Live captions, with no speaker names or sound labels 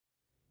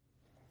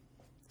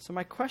So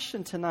my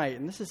question tonight,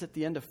 and this is at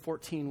the end of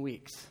 14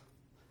 weeks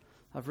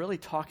of really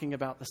talking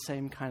about the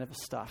same kind of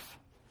stuff.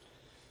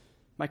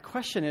 My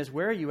question is,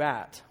 where are you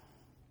at?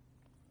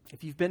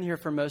 If you've been here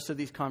for most of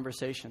these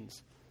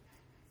conversations,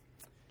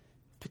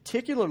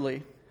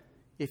 particularly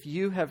if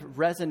you have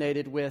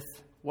resonated with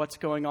what's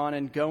going on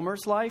in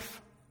Gomer's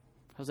life,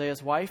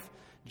 Hosea's wife,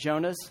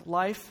 Jonah's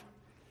life,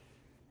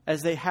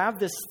 as they have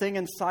this thing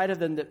inside of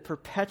them that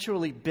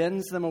perpetually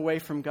bends them away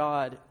from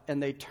God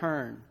and they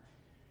turn.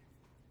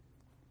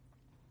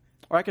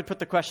 Or I could put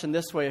the question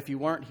this way: if you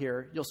weren't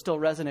here, you'll still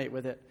resonate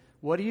with it.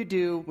 What do you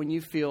do when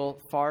you feel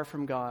far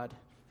from God,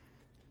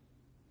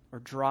 or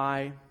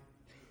dry,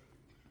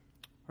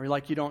 or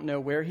like you don't know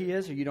where he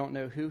is, or you don't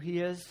know who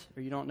he is,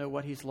 or you don't know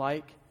what he's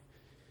like?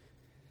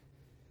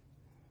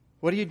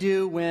 What do you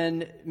do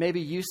when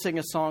maybe you sing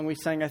a song we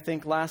sang, I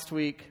think, last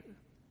week,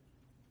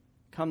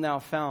 Come Thou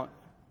Fount.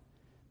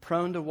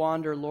 Prone to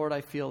wander, Lord,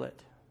 I feel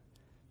it.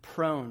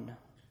 Prone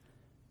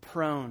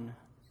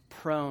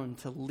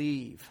to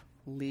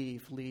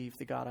leave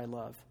the God I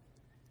love.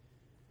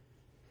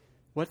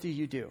 What do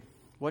you do?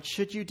 What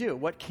should you do?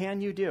 What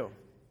can you do?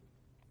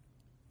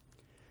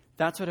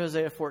 That's what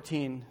Hosea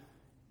 14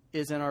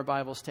 is in our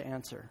Bibles to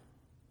answer.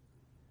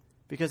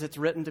 Because it's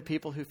written to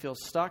people who feel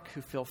stuck,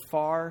 who feel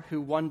far,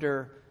 who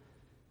wonder,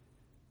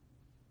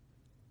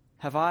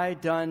 have I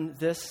done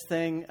this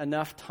thing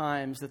enough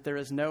times that there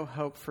is no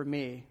hope for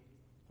me?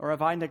 Or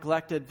have I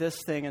neglected this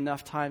thing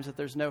enough times that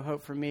there's no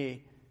hope for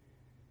me?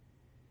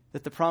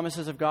 That the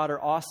promises of God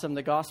are awesome,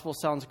 the gospel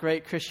sounds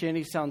great,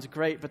 Christianity sounds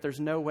great, but there's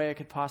no way it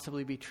could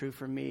possibly be true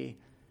for me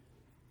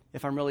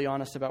if I'm really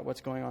honest about what's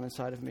going on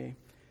inside of me.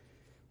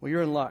 Well,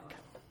 you're in luck,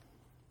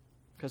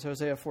 because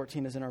Hosea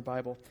 14 is in our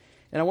Bible.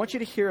 And I want you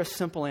to hear a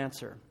simple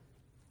answer,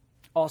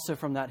 also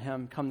from that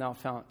hymn, Come Thou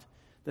Fount.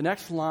 The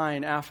next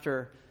line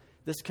after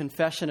this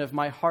confession of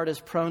my heart is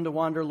prone to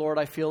wander, Lord,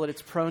 I feel it.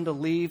 It's prone to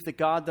leave the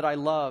God that I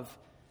love.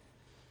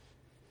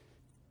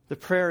 The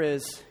prayer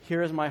is,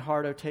 here is my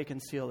heart, O take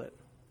and seal it.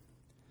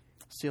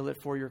 Seal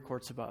it for your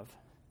courts above.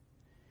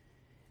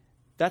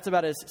 That's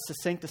about as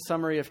succinct a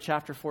summary of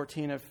chapter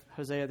 14 of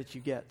Hosea that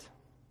you get.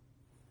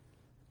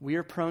 We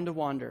are prone to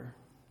wander,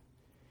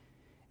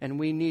 and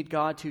we need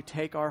God to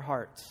take our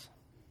hearts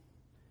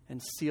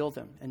and seal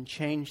them and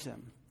change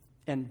them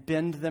and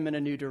bend them in a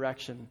new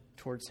direction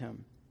towards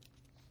Him.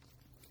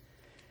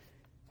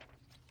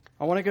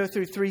 I want to go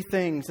through three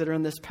things that are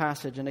in this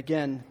passage. And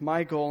again,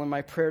 my goal and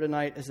my prayer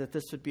tonight is that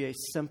this would be a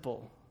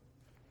simple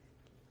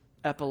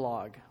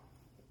epilogue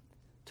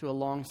to a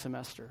long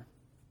semester.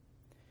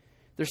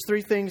 There's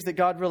three things that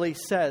God really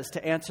says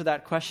to answer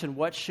that question.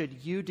 What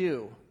should you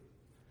do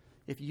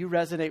if you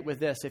resonate with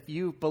this? If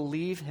you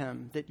believe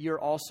Him, that you're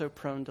also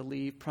prone to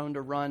leave, prone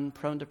to run,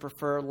 prone to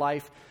prefer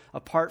life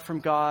apart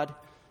from God,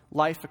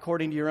 life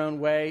according to your own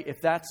way.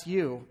 If that's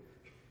you,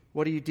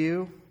 what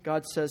do?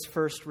 God says,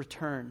 first,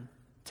 return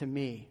to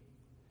me.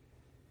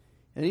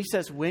 And He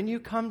says, when you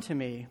come to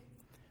me,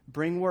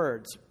 bring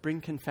words,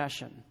 bring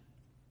confession.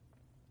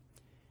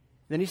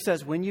 Then He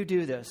says, when you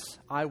do this,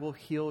 I will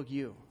heal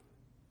you.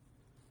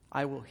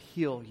 I will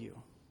heal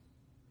you.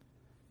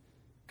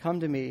 Come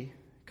to me,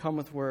 come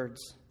with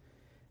words,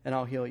 and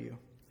I'll heal you.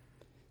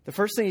 The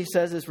first thing He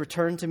says is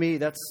return to me.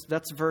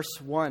 That's verse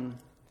 1.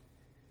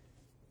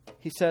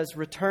 He says,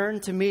 return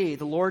to me,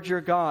 the Lord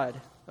your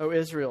God, O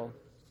Israel.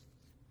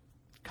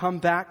 Come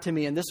back to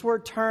me. And this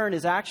word turn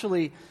is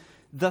actually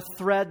the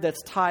thread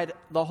that's tied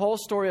the whole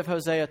story of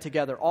Hosea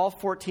together. All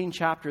 14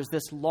 chapters,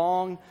 this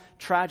long,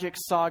 tragic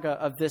saga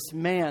of this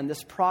man,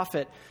 this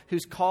prophet,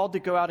 who's called to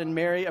go out and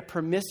marry a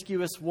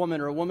promiscuous woman,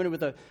 or a woman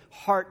with a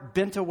heart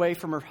bent away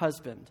from her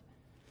husband.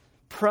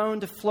 Prone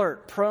to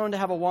flirt, prone to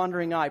have a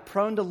wandering eye,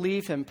 prone to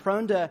leave him,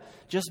 prone to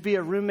just be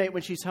a roommate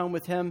when she's home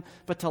with him,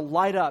 but to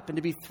light up and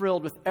to be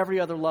thrilled with every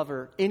other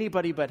lover,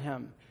 anybody but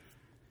him.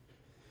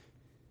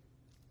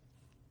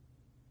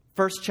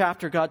 First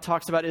chapter, God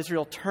talks about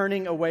Israel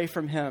turning away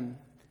from Him.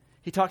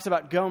 He talks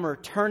about Gomer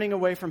turning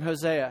away from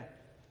Hosea.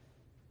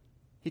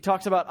 He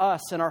talks about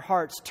us and our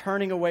hearts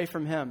turning away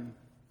from Him.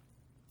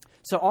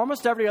 So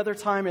almost every other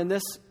time in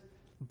this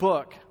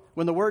book,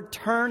 when the word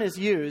turn is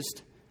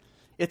used,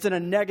 it's in a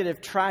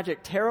negative, tragic,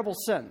 terrible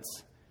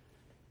sense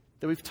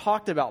that we've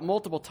talked about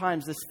multiple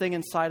times, this thing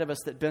inside of us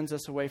that bends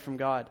us away from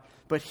God.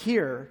 But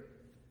here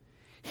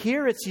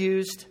it's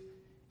used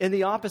in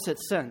the opposite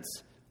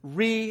sense.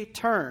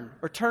 Return,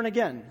 or turn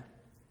again.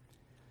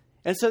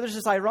 And so there's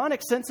this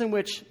ironic sense in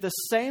which the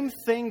same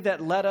thing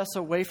that led us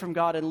away from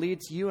God and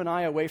leads you and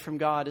I away from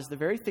God is the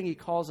very thing He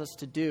calls us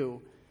to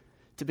do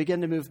to begin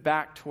to move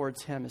back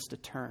towards Him, is to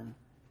turn.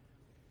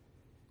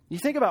 You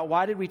think about,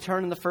 why did we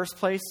turn in the first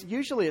place?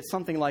 Usually it's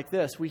something like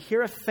this. We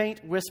hear a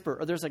faint whisper,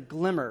 or there's a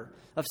glimmer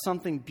of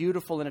something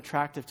beautiful and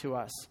attractive to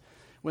us.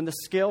 When the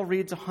scale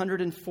reads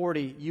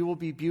 140, you will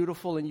be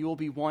beautiful and you will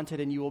be wanted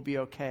and you will be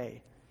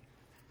okay.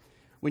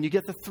 When you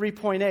get the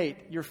 3.8,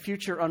 your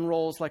future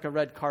unrolls like a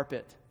red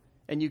carpet,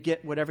 and you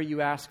get whatever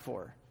you ask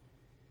for.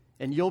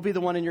 And you'll be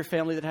the one in your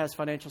family that has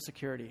financial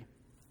security.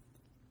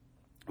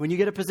 When you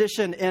get a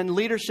position in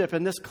leadership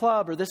in this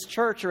club or this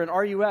church or in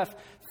RUF,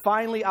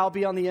 finally I'll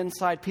be on the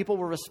inside. People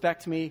will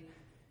respect me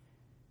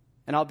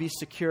and I'll be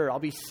secure. I'll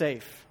be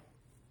safe.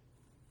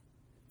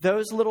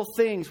 Those little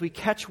things, we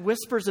catch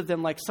whispers of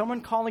them like someone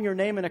calling your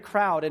name in a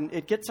crowd, and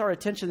it gets our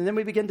attention, and then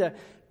we begin to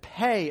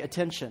pay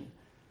attention.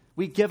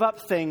 We give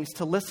up things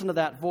to listen to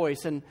that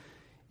voice. And,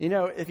 you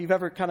know, if you've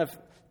ever kind of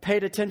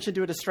paid attention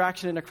to a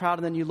distraction in a crowd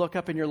and then you look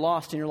up and you're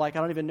lost and you're like,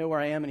 I don't even know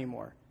where I am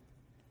anymore.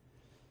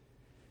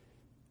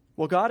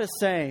 Well, God is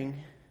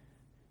saying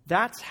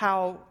that's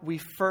how we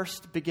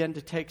first begin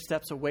to take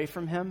steps away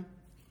from Him.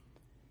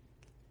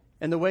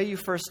 And the way you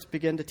first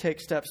begin to take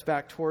steps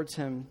back towards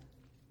Him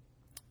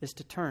is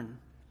to turn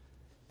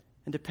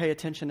and to pay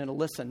attention and to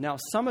listen. Now,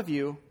 some of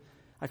you,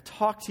 I've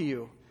talked to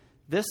you.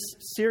 This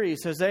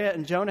series, Hosea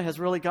and Jonah, has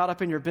really got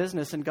up in your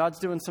business, and God's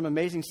doing some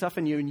amazing stuff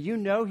in you, and you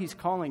know He's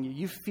calling you.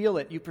 You feel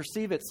it. You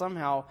perceive it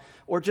somehow.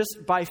 Or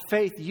just by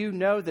faith, you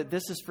know that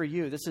this is for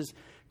you. This is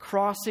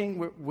crossing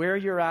where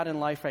you're at in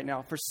life right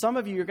now. For some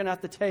of you, you're going to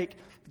have to take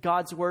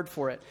God's word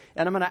for it.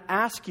 And I'm going to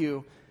ask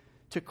you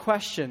to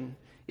question,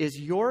 is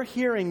your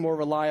hearing more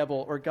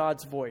reliable or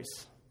God's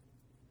voice?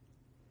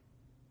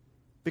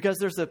 Because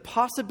there's a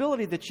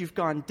possibility that you've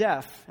gone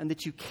deaf and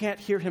that you can't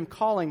hear Him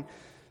calling.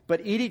 But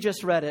Edie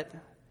just read it,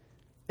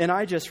 and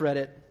I just read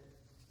it.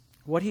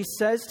 What He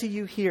says to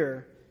you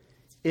here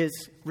is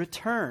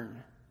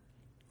return.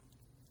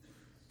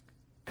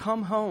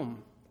 Come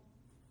home.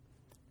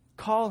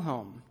 Call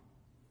home.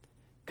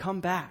 Come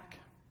back.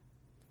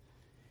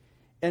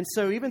 And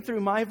so even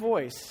through my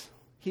voice,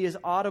 He is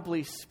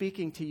audibly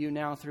speaking to you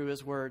now through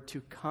His word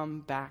to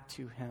come back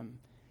to Him,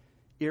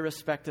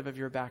 irrespective of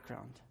your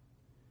background.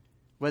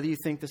 Whether you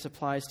think this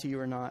applies to you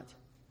or not,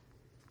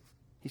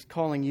 He's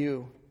calling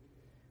you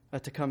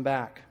to come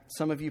back.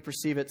 Some of you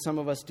perceive it, some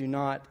of us do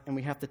not, and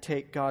we have to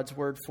take God's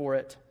word for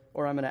it,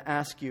 or I'm going to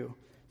ask you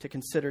to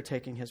consider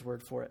taking His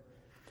word for it.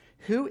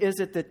 Who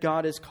is it that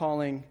God is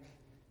calling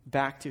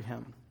back to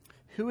Him?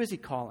 Who is He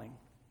calling?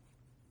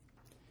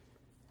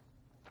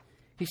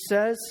 He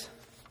says,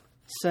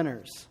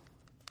 sinners.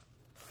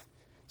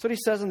 That's what He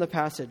says in the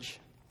passage.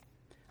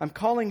 I'm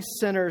calling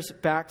sinners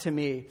back to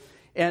me.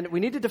 And we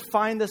need to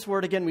define this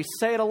word again. We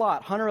say it a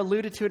lot. Hunter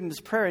alluded to it in his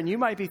prayer. And you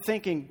might be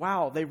thinking,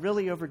 wow, they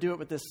really overdo it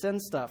with this sin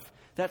stuff.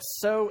 That's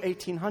so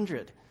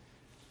 1800.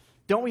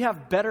 Don't we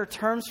have better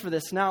terms for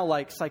this now,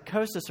 like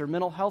psychosis or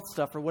mental health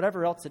stuff or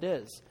whatever else it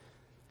is?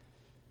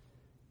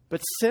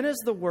 But sin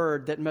is the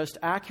word that most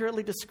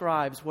accurately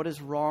describes what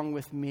is wrong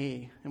with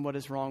me and what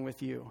is wrong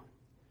with you.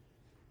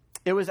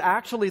 It was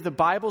actually the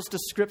Bible's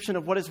description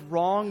of what is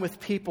wrong with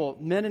people,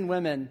 men and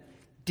women,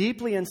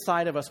 deeply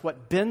inside of us,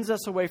 what bends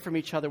us away from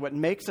each other, what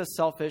makes us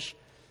selfish,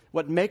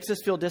 what makes us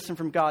feel distant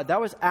from God. That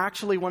was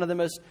actually one of the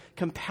most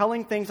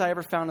compelling things I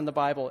ever found in the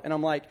Bible. And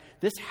I'm like,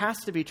 this has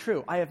to be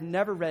true. I have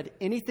never read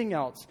anything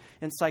else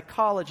in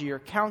psychology or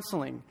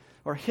counseling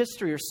or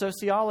history or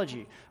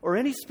sociology or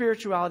any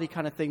spirituality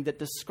kind of thing that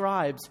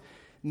describes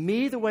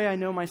me the way I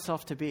know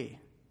myself to be.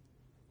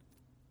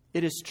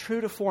 It is true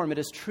to form. It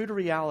is true to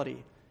reality.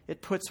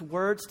 It puts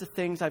words to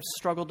things I've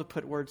struggled to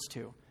put words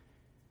to.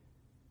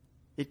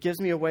 It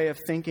gives me a way of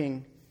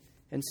thinking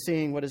and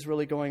seeing what is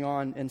really going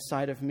on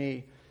inside of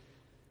me.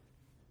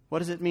 What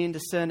does it mean to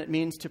sin? It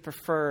means to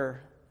prefer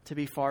to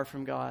be far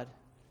from God.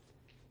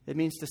 It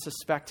means to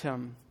suspect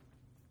Him.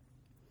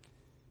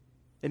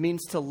 It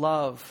means to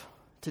love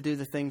to do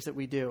the things that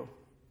we do.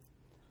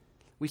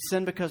 We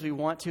sin because we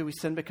want to. We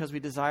sin because we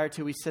desire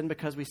to. We sin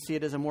because we see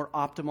it as a more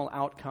optimal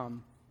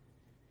outcome.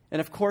 And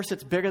of course,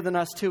 it's bigger than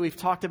us too. We've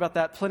talked about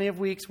that plenty of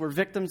weeks. We're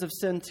victims of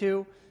sin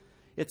too.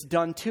 It's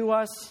done to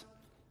us.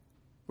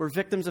 We're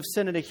victims of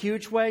sin in a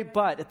huge way,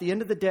 but at the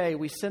end of the day,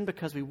 we sin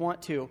because we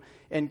want to.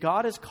 And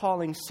God is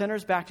calling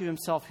sinners back to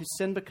Himself who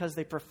sin because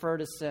they prefer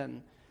to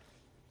sin.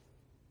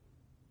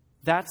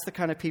 That's the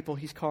kind of people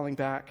He's calling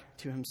back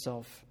to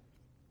Himself.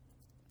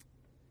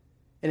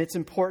 And it's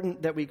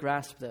important that we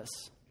grasp this.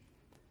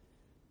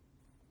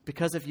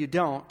 Because if you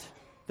don't,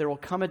 there will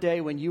come a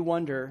day when you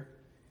wonder,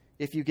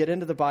 if you get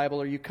into the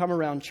Bible or you come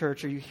around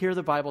church or you hear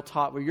the Bible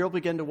taught, where you'll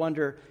begin to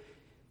wonder,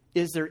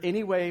 is there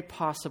any way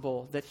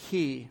possible that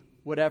He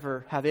would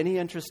ever have any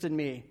interest in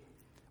me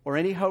or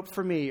any hope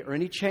for me or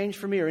any change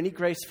for me or any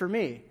grace for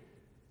me?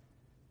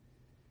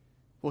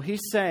 Well,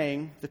 He's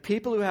saying the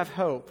people who have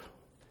hope,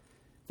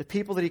 the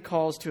people that He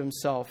calls to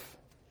Himself,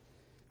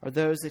 are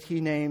those that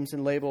He names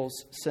and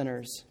labels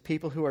sinners,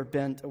 people who are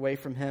bent away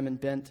from Him and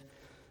bent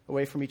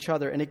away from each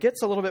other. And it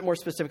gets a little bit more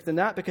specific than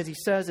that, because He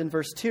says in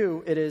verse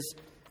 2, it is,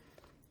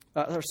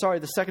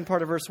 the second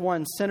part of verse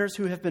 1, sinners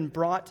who have been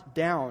brought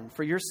down,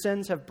 for your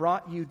sins have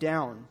brought you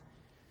down.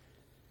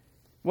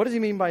 What does He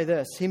mean by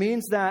this? He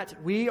means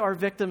that we are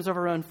victims of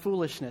our own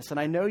foolishness. And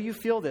I know you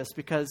feel this,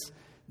 because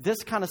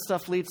this kind of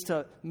stuff leads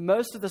to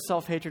most of the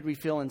self-hatred we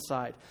feel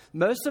inside.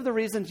 Most of the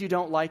reasons you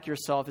don't like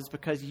yourself is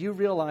because you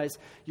realize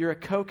you're a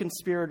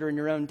co-conspirator in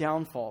your own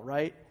downfall,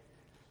 right?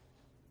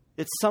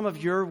 It's some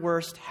of your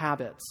worst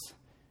habits.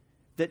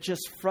 that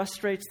just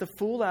frustrates the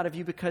fool out of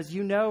you because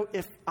you know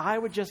if I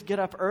would just get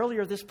up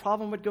earlier, this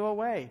problem would go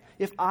away.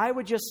 If I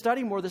would just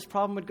study more, this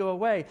problem would go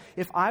away.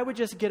 If I would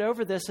just get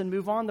over this and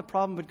move on, the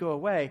problem would go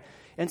away.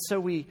 And so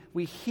we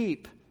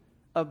heap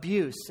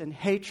abuse and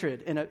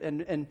hatred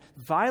and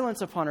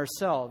violence upon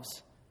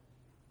ourselves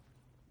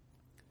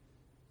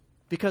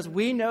because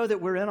we know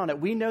that we're in on it.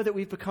 We know that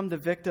we've become the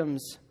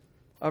victims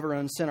of our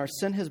own sin. Our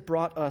sin has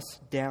brought us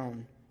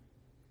down.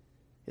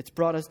 It's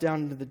brought us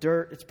down into the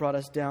dirt. It's brought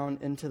us down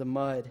into the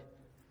mud.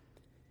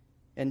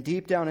 And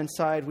deep down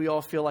inside, we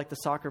all feel like the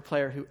soccer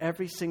player who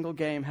every single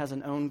game has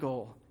an own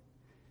goal.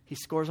 He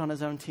scores on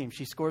his own team.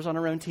 She scores on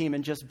her own team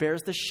and just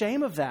bears the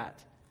shame of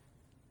that.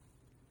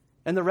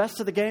 And the rest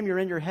of the game, you're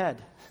in your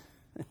head.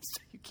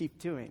 So you keep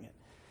doing it.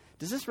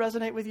 Does this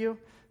resonate with you?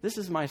 This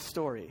is my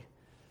story.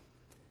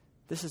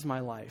 This is my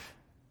life.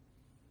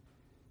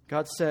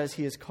 God says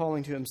he is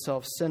calling to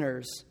himself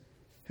sinners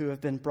who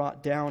have been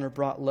brought down or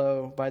brought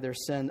low by their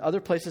sin.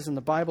 Other places in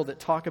the Bible that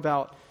talk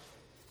about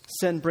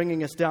sin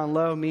bringing us down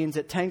low means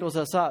it tangles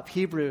us up.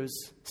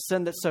 Hebrews,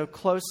 sin that so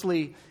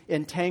closely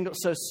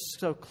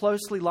so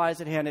closely lies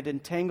at hand, it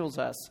entangles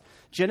us.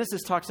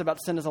 Genesis talks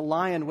about sin as a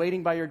lion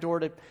waiting by your door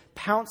to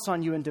pounce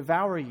on you and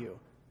devour you.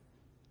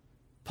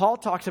 Paul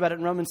talks about it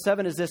in Romans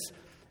 7 as this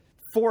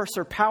force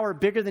or power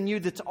bigger than you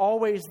that's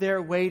always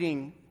there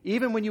waiting,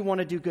 even when you want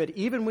to do good,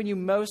 even when you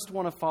most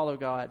want to follow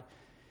God,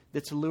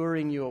 that's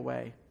luring you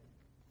away.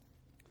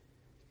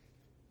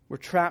 We're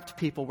trapped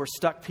people, we're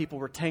stuck people,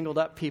 we're tangled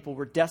up people,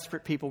 we're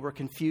desperate people, we're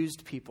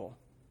confused people.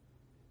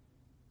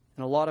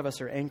 And a lot of us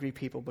are angry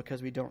people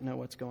because we don't know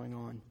what's going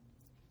on.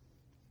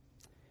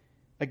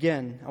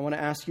 Again, I want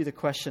to ask you the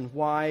question,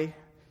 why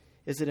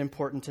is it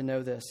important to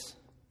know this?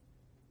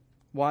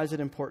 Why is it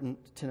important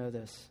to know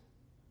this?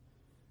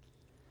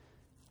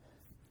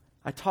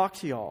 I talk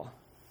to y'all.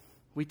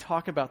 We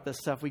talk about this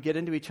stuff. We get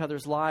into each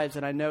other's lives,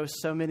 and I know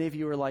so many of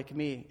you are like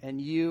me, and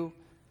you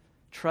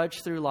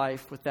trudge through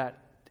life with that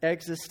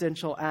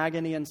existential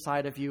agony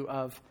inside of you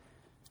of,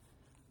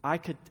 I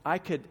could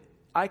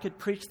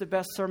preach the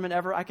best sermon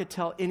ever. I could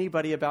tell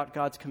anybody about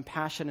God's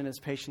compassion and his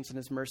patience and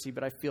his mercy,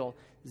 but I feel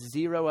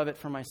zero of it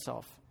for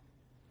myself.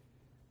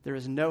 There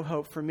is no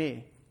hope for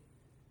me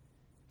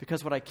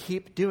because what I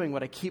keep doing,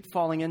 what I keep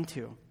falling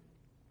into,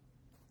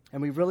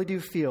 and we really do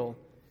feel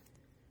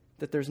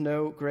that there's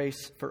no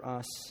grace for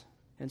us.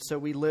 And so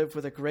we live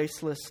with a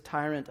graceless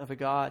tyrant of a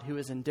God who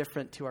is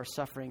indifferent to our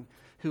suffering,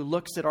 who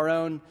looks at our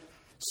own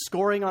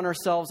scoring on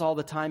ourselves all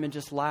the time and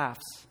just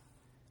laughs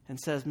and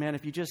says, man,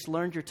 if you just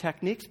learned your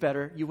techniques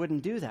better, you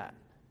wouldn't do that.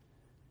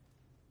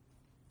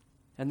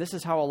 And this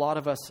is how a lot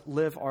of us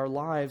live our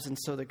lives. And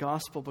so the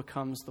gospel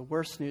becomes the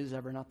worst news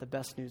ever, not the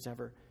best news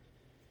ever.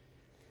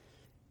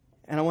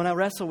 And I want to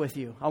wrestle with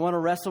you. I want to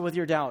wrestle with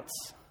your doubts.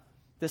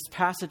 This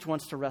passage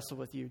wants to wrestle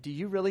with you. Do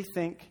you really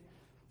think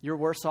you're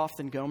worse off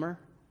than Gomer?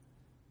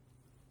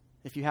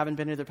 If you haven't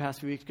been here the past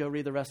few weeks, go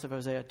read the rest of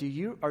Hosea.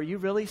 Are you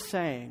really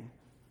saying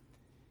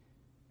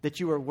that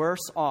you are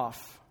worse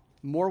off,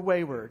 more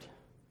wayward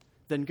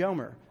than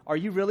Gomer? Are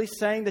you really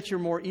saying that you're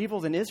more evil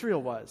than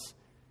Israel was?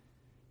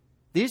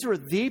 These were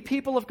the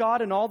people of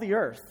God in all the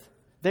earth.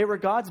 They were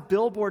God's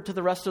billboard to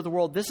the rest of the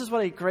world. This is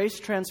what a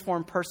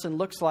grace-transformed person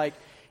looks like.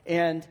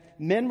 And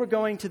men were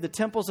going to the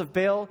temples of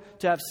Baal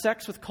to have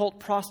sex with cult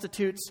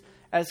prostitutes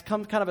as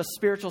some kind of a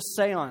spiritual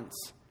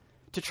seance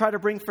to try to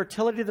bring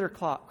fertility to their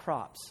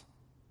crops.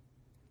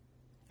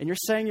 And you're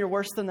saying you're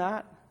worse than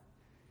that?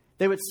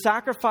 They would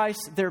sacrifice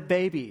their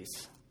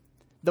babies.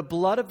 The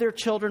blood of their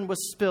children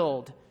was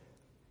spilled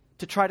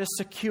to try to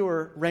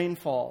secure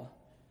rainfall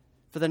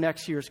for the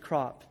next year's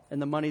crop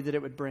and the money that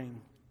it would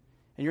bring.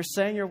 And you're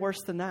saying you're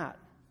worse than that.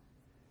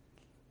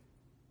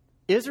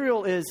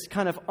 Israel is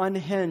kind of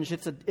unhinged.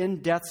 It's in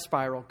death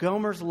spiral.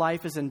 Gomer's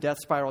life is in death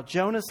spiral.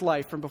 Jonah's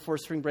life from before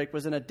spring break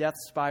was in a death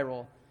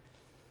spiral.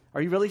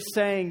 Are you really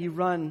saying you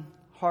run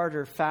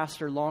harder,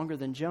 faster, longer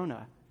than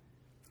Jonah?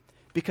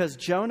 Because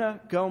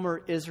Jonah,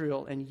 Gomer,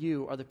 Israel, and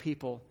you are the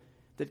people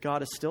that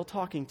God is still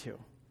talking to,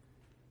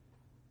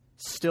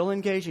 still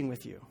engaging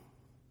with you,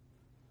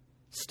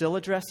 still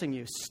addressing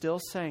you, still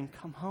saying,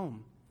 come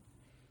home,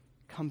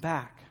 come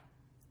back,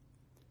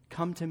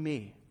 come to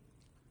me.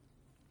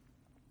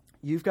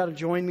 You've got to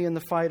join me in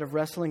the fight of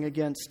wrestling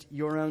against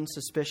your own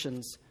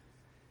suspicions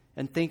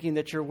and thinking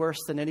that you're worse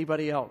than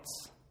anybody else.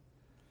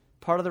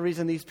 Part of the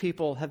reason these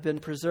people have been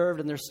preserved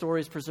and their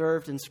stories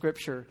preserved in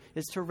Scripture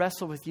is to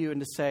wrestle with you and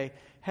to say,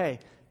 hey,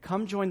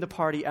 come join the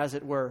party as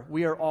it were.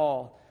 We are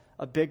all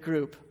a big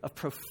group of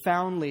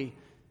profoundly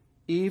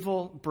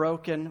evil,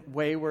 broken,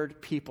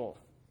 wayward people.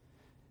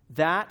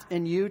 That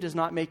in you does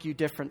not make you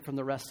different from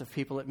the rest of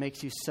people. It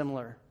makes you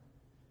similar.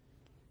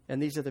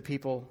 And these are the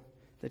people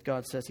that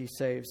God says he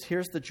saves.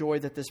 Here's the joy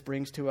that this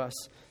brings to us.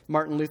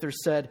 Martin Luther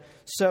said,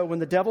 so when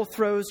the devil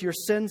throws your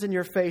sins in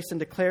your face and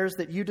declares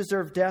that you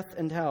deserve death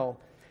and hell,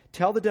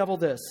 tell the devil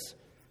this,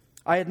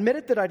 I admit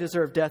it that I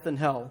deserve death and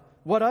hell.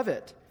 What of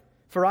it?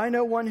 For I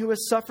know one who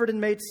has suffered and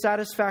made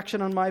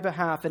satisfaction on my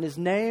behalf, and his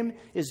name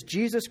is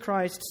Jesus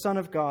Christ, Son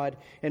of God,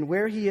 and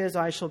where he is,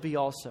 I shall be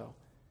also.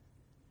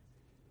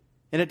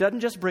 And it doesn't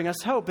just bring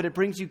us hope, but it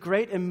brings you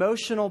great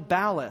emotional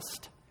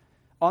ballast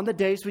on the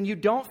days when you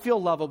don't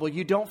feel lovable,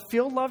 you don't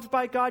feel loved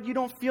by God, you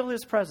don't feel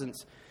his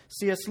presence.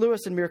 C.S.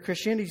 Lewis in Mere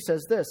Christianity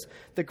says this: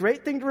 the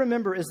great thing to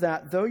remember is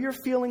that though your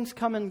feelings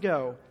come and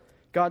go,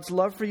 God's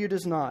love for you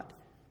does not.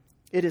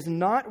 It is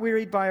not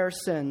wearied by our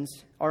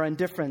sins, our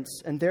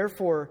indifference, and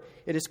therefore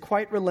it is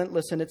quite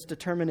relentless in its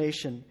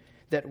determination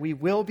that we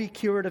will be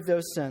cured of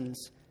those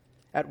sins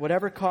at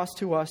whatever cost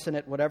to us and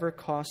at whatever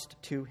cost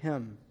to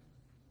him.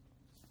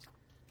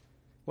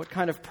 What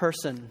kind of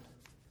person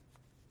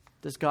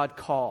does God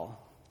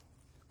call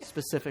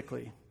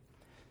specifically?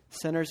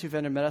 Sinners who've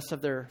been a mess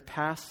of their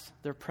past,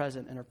 their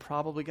present, and are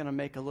probably going to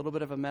make a little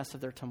bit of a mess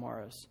of their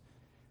tomorrows.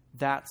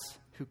 That's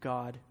who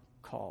God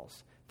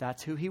calls.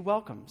 That's who he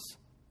welcomes.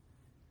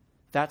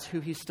 That's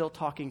who he's still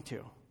talking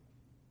to.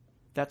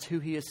 That's who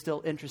he is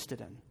still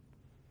interested in.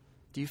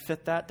 Do you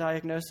fit that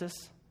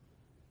diagnosis?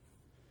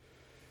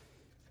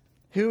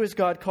 Who is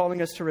God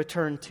calling us to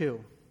return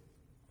to?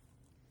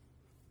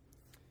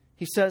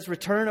 He says,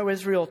 return, O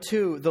Israel,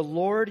 to the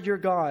Lord your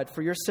God,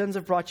 for your sins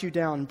have brought you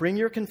down. Bring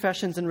your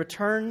confessions and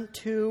return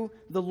to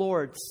the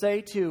Lord.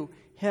 Say to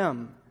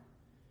him.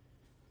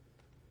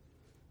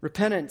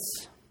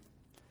 Repentance,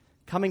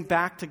 coming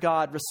back to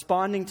God,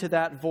 responding to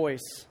that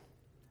voice,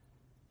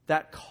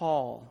 that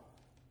call,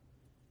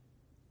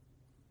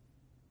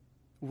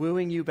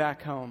 wooing you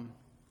back home,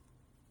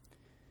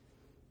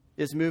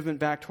 is movement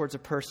back towards a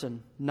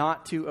person,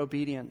 not to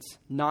obedience,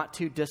 not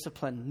to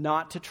discipline,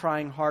 not to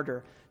trying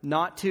harder,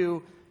 not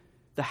to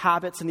the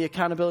habits and the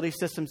accountability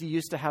systems you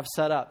used to have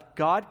set up.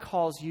 God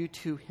calls you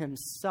to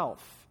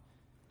himself,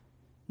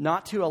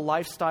 not to a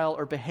lifestyle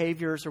or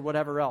behaviors or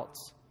whatever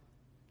else.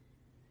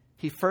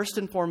 He first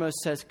and foremost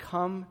says,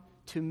 come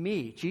to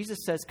me. Jesus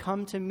says,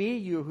 come to me,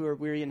 you who are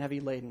weary and heavy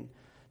laden.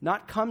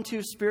 Not come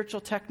to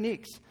spiritual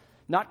techniques,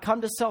 not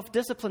come to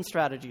self-discipline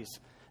strategies,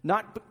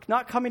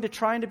 not coming to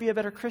trying to be a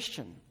better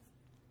Christian.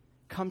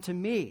 Come to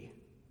me.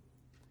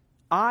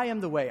 I am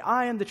the way,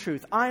 I am the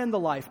truth, I am the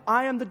life,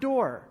 I am the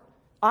door,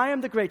 I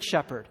am the great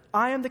shepherd,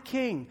 I am the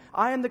king,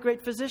 I am the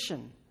great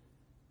physician.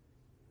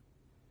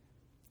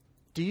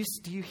 Do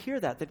you hear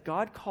that? That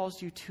God calls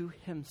you to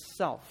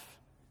himself,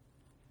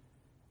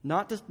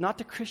 not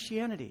to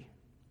Christianity,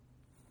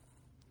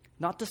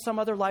 not to some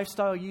other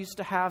lifestyle you used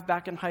to have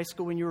back in high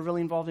school when you were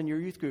really involved in your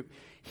youth group.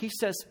 He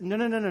says,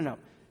 no.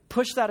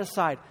 Push that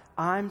aside.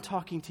 I'm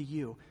talking to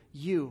you.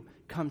 You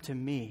come to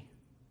me.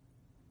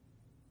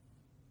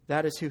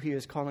 That is who he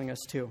is calling us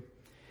to.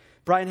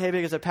 Brian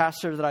Habig is a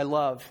pastor that I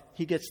love.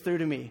 He gets through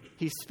to me.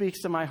 He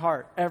speaks to my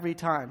heart every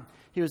time.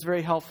 He was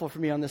very helpful for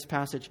me on this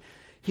passage.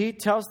 He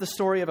tells the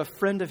story of a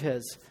friend of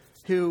his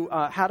who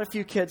had a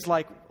few kids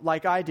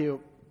like I do.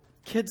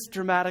 Kids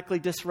dramatically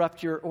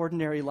disrupt your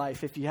ordinary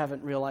life if you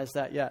haven't realized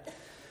that yet.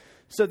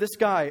 So this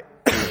guy,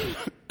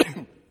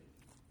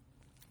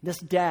 this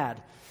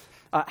dad,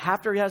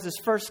 after he has his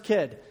first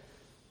kid,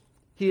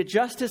 he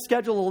adjusts his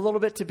schedule a little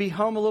bit to be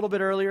home a little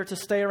bit earlier, to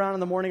stay around in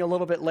the morning a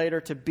little bit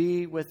later, to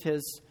be with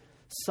his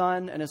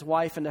son and his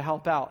wife and to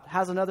help out.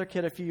 Has another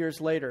kid a few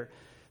years later.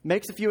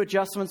 Makes a few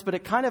adjustments, but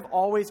it kind of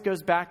always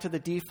goes back to the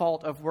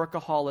default of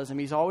workaholism.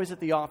 He's always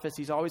at the office.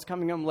 He's always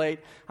coming home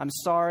late. I'm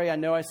sorry. I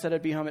know I said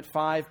I'd be home at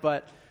 5,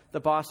 but the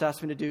boss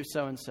asked me to do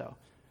so and so.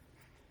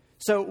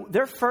 So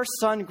their first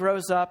son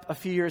grows up a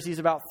few years. He's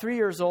about 3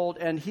 years old,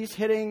 and he's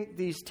hitting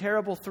these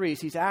terrible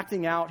threes. He's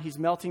acting out. He's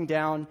melting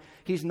down.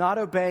 He's not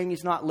obeying.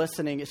 He's not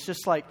listening. It's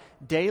just like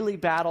daily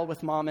battle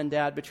with mom and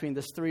dad between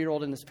this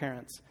 3-year-old and his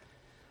parents.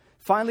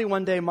 Finally,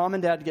 one day, mom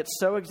and dad get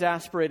so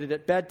exasperated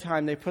at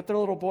bedtime, they put their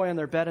little boy on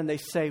their bed and they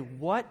say,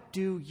 "What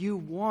do you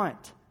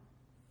want?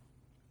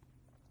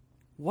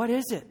 What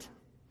is it?"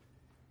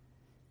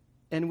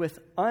 And with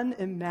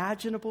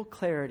unimaginable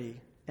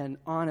clarity and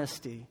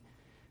honesty,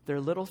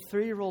 their little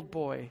 3-year-old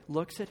boy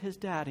looks at his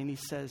dad and he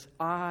says,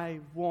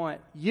 "I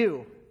want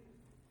you."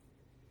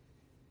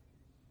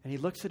 And he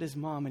looks at his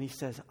mom and he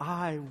says,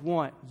 "I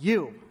want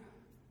you."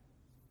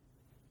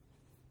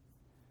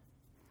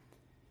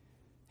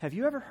 Have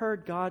you ever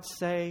heard God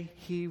say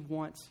he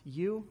wants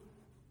you?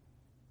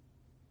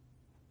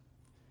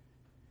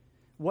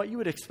 What you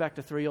would expect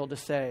a 3-year-old to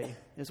say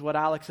is what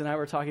Alex and I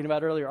were talking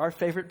about earlier. Our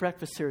favorite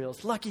breakfast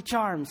cereals, Lucky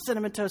Charms,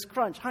 Cinnamon Toast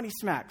Crunch, Honey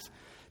Smacks.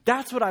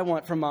 That's what I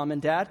want from mom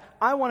and dad.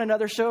 I want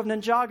another show of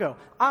Ninjago.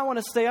 I want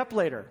to stay up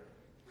later.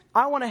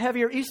 I want a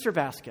heavier Easter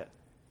basket.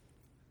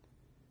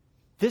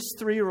 This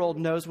 3-year-old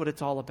knows what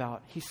it's all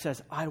about. He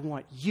says, "I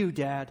want you,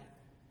 Dad."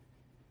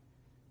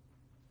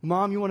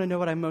 Mom, you want to know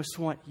what I most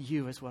want?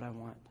 You is what I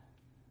want.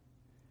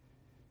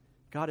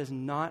 God is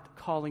not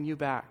calling you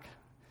back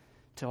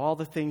to all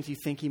the things you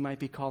think he might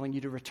be calling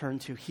you to return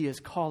to. He is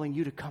calling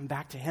you to come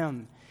back to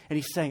him. And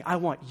he's saying, "I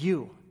want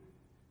you."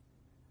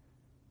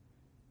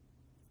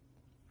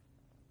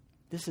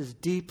 This is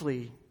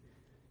deeply,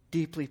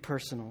 deeply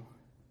personal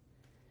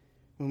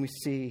when we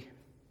see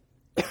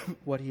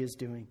what he is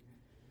doing.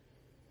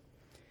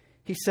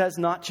 He says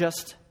not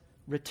just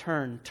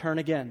return, turn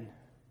again.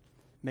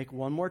 Make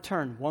one more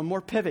turn, one more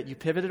pivot. You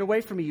pivoted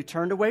away from me. You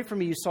turned away from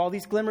me. You saw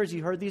these glimmers.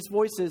 You heard these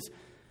voices.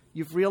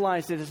 You've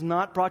realized it has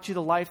not brought you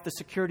the life, the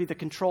security, the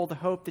control, the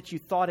hope that you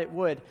thought it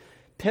would.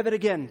 Pivot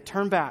again.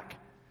 Turn back.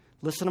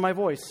 Listen to my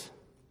voice.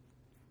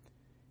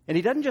 And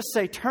he doesn't just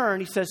say turn.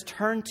 He says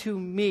turn to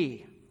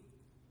me.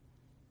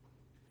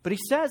 But he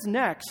says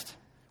next,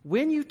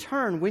 when you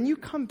turn, when you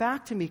come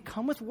back to me,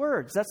 come with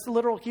words. That's the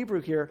literal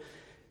Hebrew here.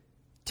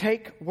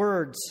 Take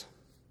words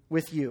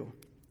with you.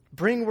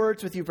 Bring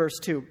words with you, verse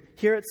 2.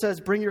 Here it says,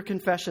 bring your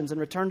confessions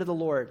and return to the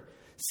Lord.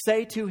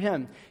 Say to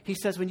him. He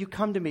says, when you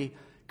come to me,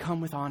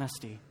 come with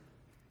honesty.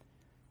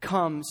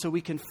 Come so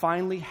we can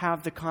finally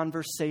have the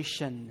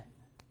conversation.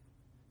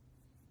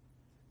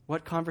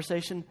 What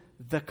conversation?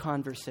 The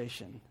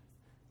conversation.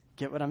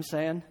 Get what I'm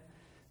saying?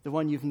 The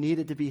one you've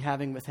needed to be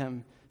having with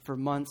him for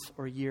months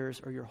or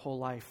years or your whole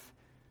life.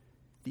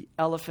 The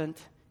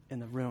elephant in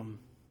the room.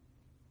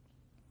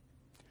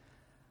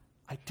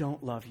 I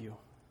don't love you.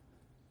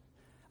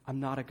 I'm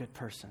not a good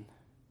person.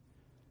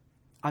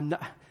 I'm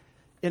not,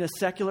 in a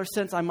secular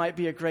sense, I might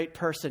be a great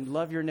person.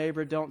 Love your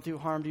neighbor, don't do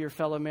harm to your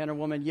fellow man or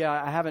woman. Yeah,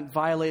 I haven't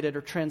violated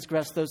or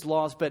transgressed those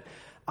laws, but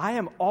I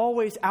am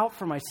always out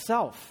for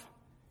myself.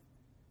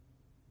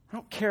 I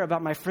don't care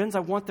about my friends. I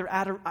want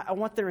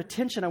their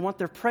attention. I want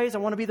their praise. I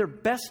want to be their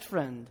best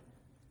friend.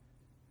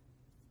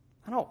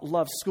 I don't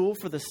love school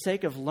for the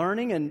sake of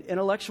learning and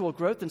intellectual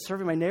growth and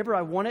serving my neighbor.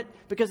 I want it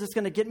because it's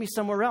going to get me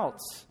somewhere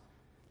else.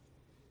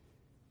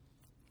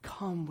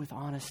 Come with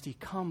honesty.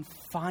 Come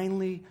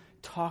finally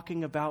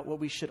talking about what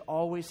we should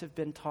always have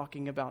been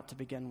talking about to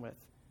begin with.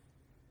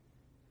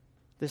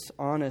 This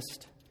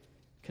honest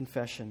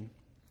confession.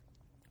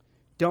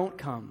 Don't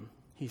come,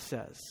 he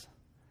says,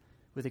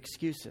 with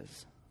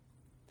excuses,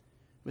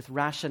 with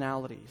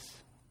rationalities,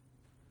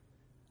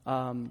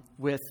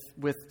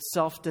 with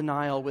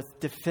self-denial, with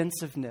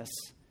defensiveness,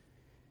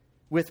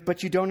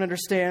 but you don't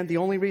understand. The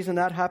only reason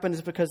that happened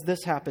is because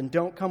this happened.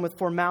 Don't come with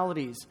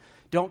formalities.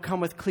 Don't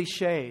come with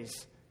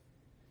cliches.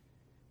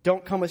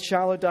 Don't come with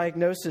shallow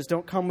diagnoses.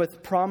 Don't come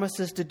with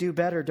promises to do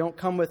better. Don't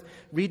come with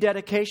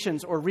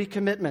rededications or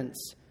recommitments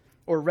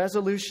or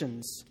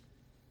resolutions.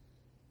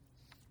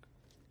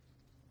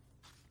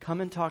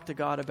 Come and talk to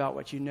God about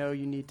what you know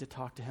you need to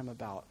talk to him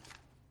about.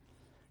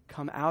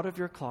 Come out of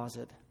your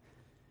closet.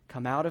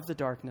 Come out of the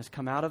darkness.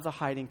 Come out of the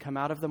hiding. Come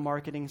out of the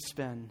marketing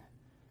spin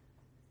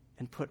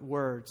and put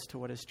words to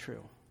what is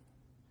true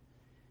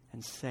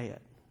and say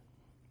it.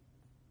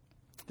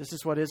 This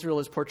is what Israel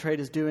is portrayed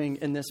as doing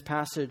in this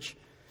passage.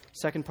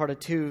 Second part of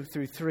 2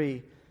 through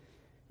 3.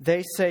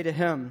 They say to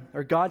him,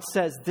 or God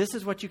says, this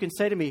is what you can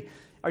say to me.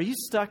 Are you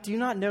stuck? Do you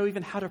not know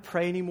even how to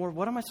pray anymore?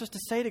 What am I supposed to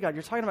say to God?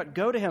 You're talking about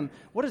go to him.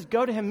 What does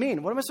go to him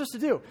mean? What am I supposed to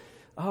do?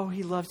 Oh,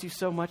 he loves you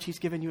so much. He's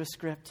given you a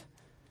script.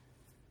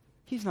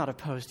 He's not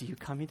opposed to you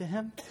coming to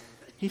him.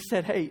 He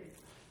said, hey,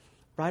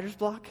 writer's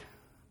block,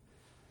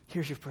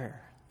 here's your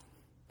prayer.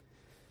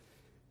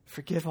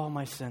 Forgive all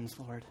my sins,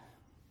 Lord,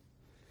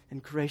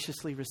 and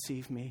graciously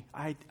receive me.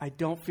 I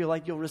don't feel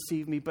like you'll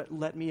receive me, but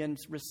let me in,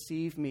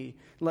 receive me.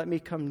 Let me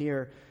come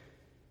near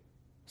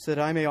so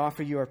that I may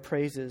offer you our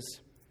praises.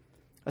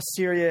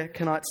 Assyria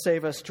cannot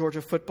save us.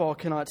 Georgia football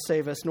cannot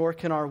save us, nor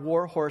can our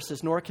war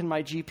horses, nor can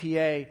my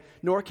GPA,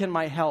 nor can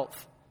my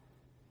health,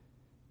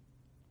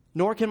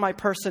 nor can my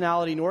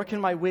personality, nor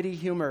can my witty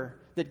humor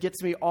that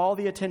gets me all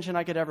the attention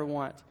I could ever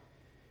want,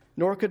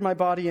 nor could my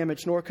body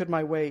image, nor could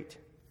my weight.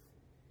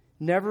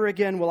 Never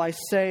again will I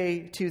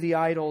say to the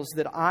idols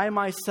that I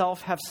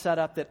myself have set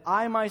up, that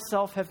I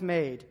myself have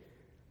made,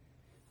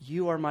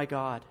 you are my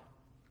God.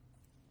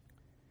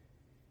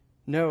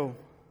 No,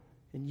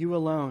 in you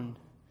alone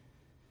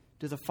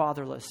do the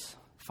fatherless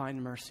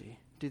find mercy.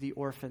 Do the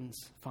orphans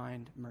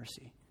find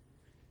mercy.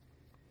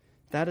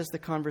 That is the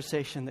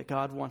conversation that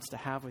God wants to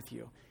have with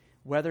you.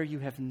 Whether you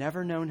have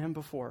never known him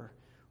before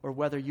or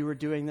whether you are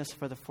doing this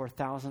for the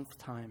 4,000th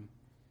time.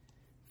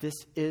 This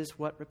is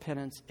what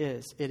repentance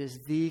is. It is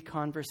the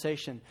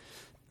conversation.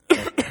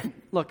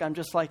 Look, I'm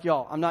just like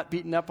y'all. I'm not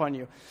beating up on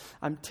you.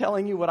 I'm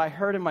telling you what I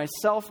heard in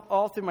myself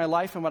all through my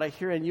life and what I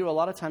hear in you. A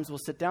lot of times we'll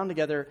sit down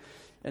together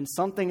and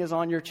something is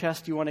on your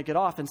chest you want to get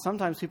off. And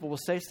sometimes people will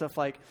say stuff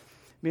like,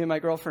 me and my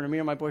girlfriend or me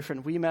and my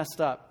boyfriend, we messed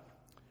up.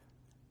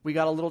 We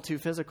got a little too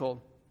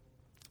physical.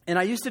 And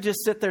I used to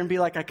just sit there and be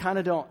like, I kind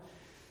of don't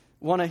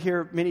want to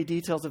hear many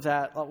details of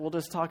that. We'll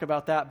just talk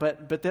about that.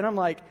 But then I'm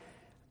like,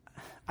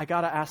 I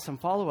got to ask some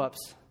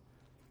follow-ups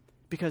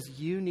because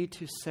you need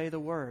to say the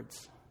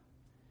words.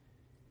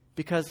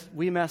 Because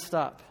we messed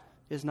up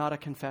is not a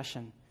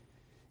confession.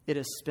 It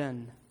is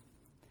spin.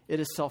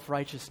 It is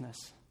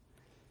self-righteousness.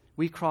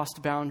 We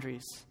crossed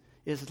boundaries.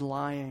 It is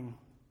lying.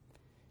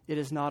 It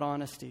is not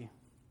honesty.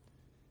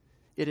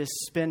 It is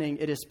spinning.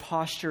 It is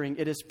posturing.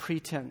 It is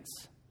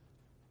pretense.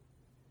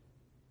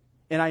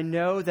 And I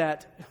know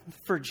that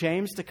for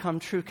James to come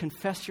true,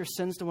 confess your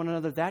sins to one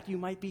another that you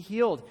might be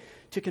healed.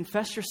 To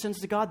confess your sins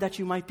to God that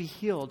you might be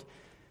healed.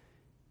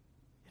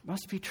 It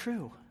must be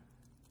true.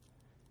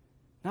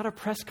 Not a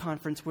press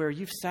conference where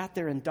you've sat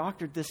there and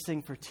doctored this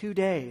thing for 2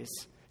 days.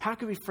 How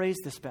can we phrase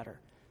this better?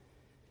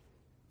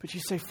 But you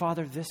say,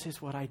 Father, this is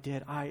what I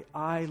did.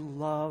 I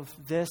love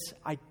this.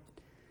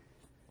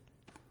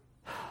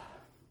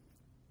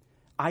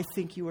 I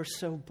think you are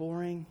so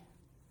boring.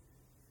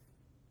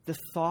 The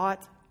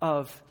thought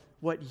of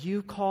what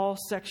you call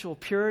sexual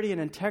purity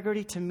and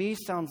integrity to me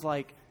sounds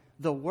like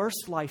the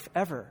worst life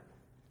ever.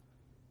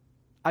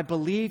 I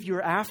believe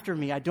you're after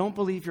me. I don't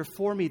believe you're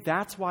for me.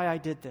 That's why I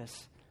did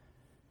this.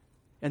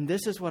 And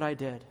this is what I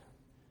did.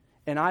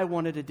 And I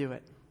wanted to do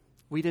it.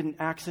 We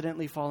didn't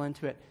accidentally fall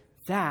into it.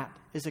 That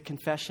is a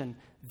confession.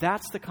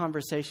 That's the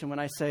conversation when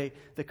I say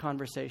the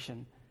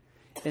conversation.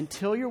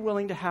 Until you're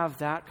willing to have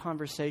that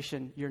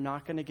conversation, you're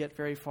not going to get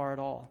very far at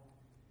all.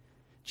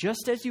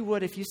 Just as you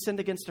would if you sinned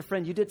against a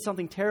friend, you did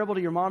something terrible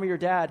to your mom or your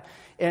dad,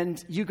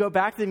 and you go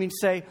back to them and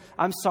say,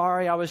 I'm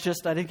sorry, I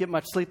didn't get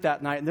much sleep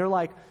that night. And they're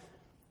like,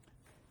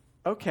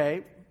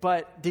 okay,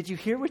 but did you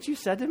hear what you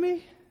said to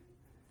me?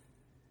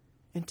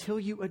 Until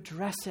you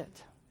address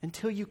it,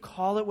 until you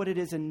call it what it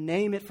is and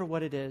name it for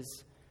what it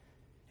is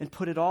and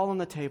put it all on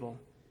the table,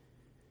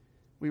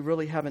 we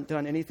really haven't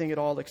done anything at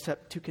all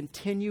except to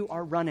continue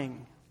our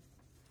running,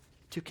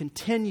 to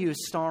continue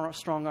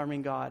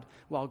strong-arming God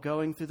while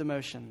going through the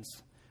motions.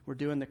 We're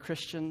doing the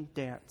Christian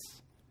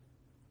dance.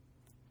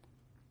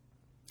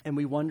 And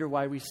we wonder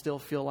why we still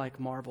feel like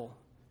marble.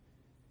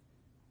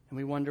 And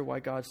we wonder why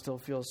God still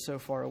feels so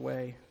far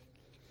away.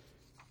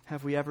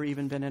 Have we ever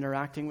even been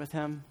interacting with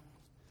him?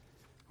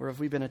 Or have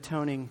we been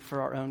atoning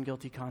for our own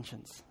guilty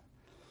conscience?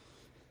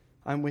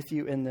 I'm with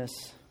you in this,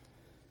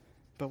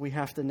 but we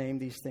have to name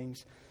these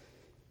things.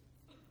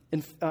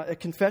 A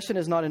confession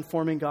is not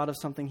informing God of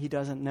something he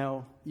doesn't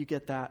know. You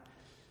get that.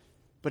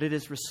 But it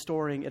is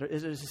restoring. It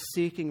is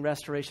seeking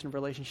restoration of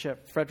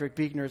relationship. Frederick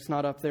Buechner, it's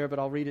not up there, but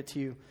I'll read it to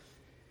you.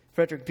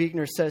 Frederick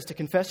Buechner says, to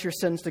confess your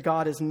sins to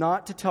God is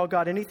not to tell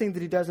God anything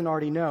that he doesn't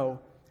already know.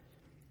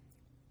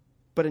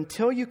 But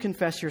until you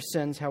confess your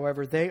sins,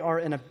 however, they are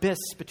an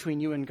abyss between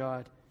you and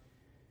God.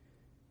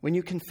 When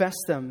you confess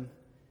them,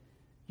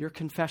 your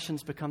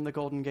confessions become the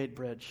Golden Gate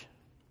Bridge.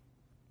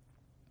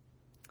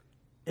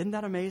 Isn't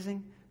that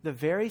amazing? The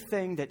very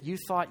thing that you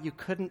thought you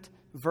couldn't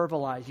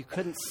verbalize, you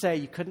couldn't say,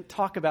 you couldn't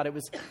talk about, it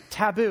was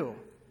taboo,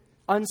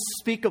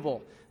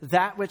 unspeakable,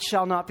 that which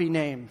shall not be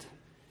named.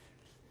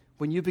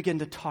 When you begin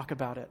to talk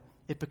about it,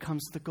 it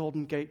becomes the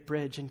Golden Gate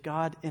Bridge. And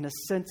God, in a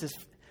sense, is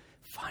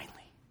finally,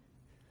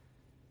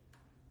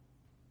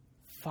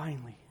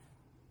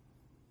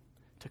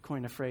 to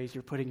coin a phrase,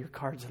 you're putting your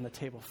cards on the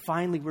table.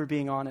 Finally, we're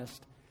being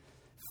honest.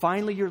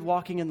 Finally, you're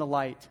walking in the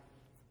light.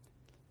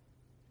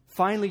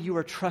 Finally, you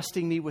are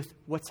trusting me with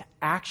what's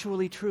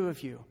actually true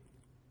of you.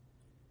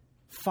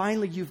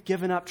 Finally, you've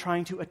given up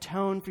trying to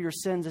atone for your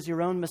sins as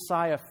your own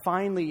Messiah.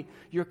 Finally,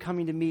 you're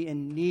coming to me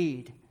in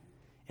need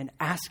and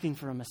asking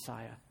for a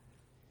Messiah.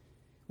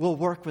 We'll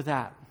work with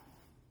that.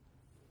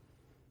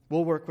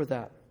 We'll work with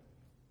that.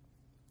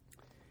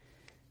 I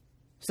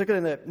was looking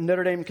at the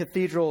Notre Dame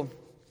Cathedral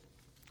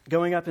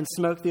going up in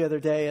smoke the other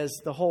day as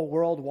the whole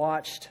world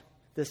watched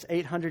this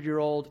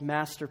 800-year-old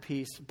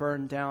masterpiece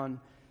burn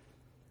down.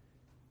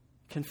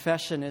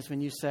 Confession is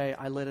when you say,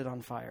 I lit it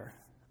on fire.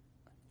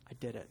 I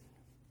did it.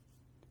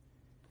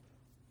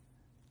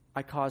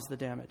 I caused the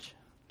damage.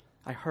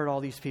 I hurt all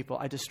these people.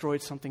 I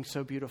destroyed something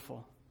so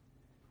beautiful.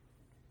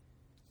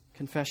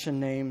 Confession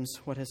names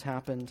what has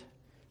happened,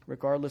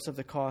 regardless of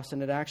the cost,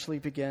 and it actually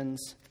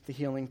begins the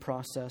healing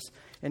process.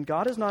 And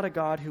God is not a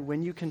God who,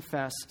 when you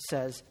confess,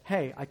 says,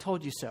 hey, I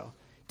told you so.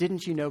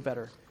 Didn't you know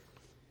better?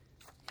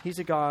 He's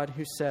a God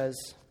who says,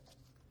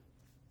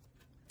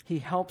 he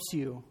helps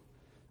you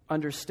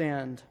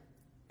understand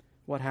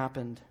what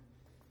happened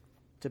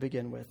to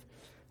begin with.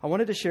 I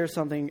wanted to share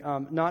something,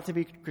 not to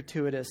be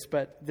gratuitous,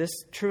 but this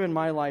true in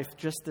my life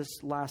just this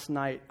last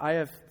night. I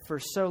have for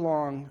so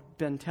long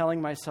been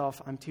telling myself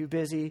I'm too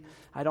busy.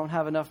 I don't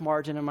have enough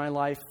margin in my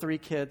life. 3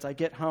 kids. I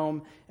get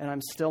home and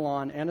I'm still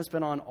on. Anna's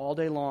been on all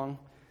day long.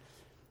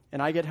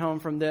 And I get home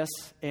from this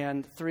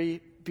and 3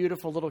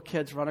 beautiful little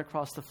kids run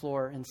across the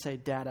floor and say,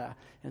 Dada.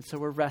 And so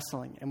we're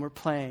wrestling and we're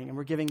playing and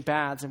we're giving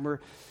baths and we're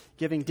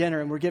giving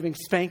dinner and we're giving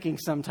spanking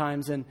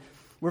sometimes. And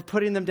we're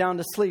putting them down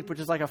to sleep, which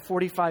is like a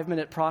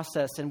 45-minute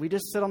process. And we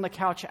just sit on the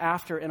couch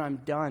after, and I'm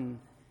done.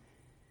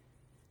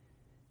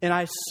 And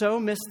I so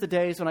missed the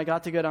days when I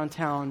got to go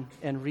downtown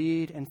and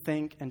read and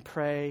think and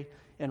pray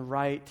and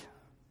write.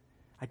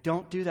 I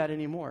don't do that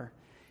anymore.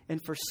 And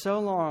for so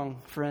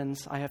long,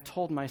 friends, I have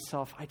told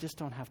myself, I just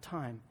don't have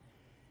time.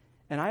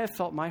 And I have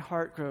felt my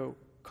heart grow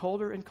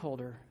colder and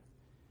colder,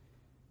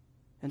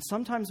 and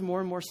sometimes more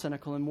and more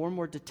cynical and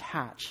more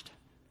detached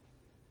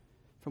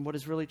from what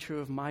is really true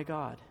of my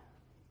God.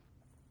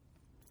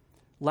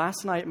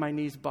 Last night, my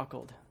knees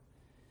buckled.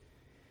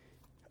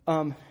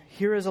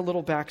 Here is a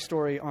little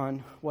backstory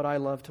on what I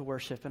love to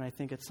worship, and I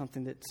think it's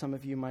something that some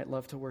of you might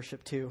love to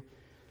worship too.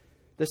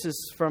 This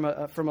is from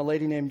a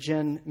lady named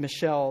Jen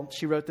Michelle.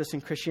 She wrote this in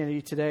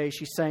Christianity Today.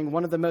 She's saying,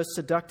 one of the most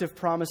seductive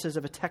promises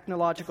of a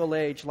technological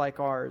age like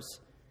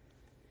ours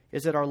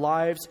is that our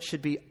lives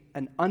should be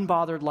an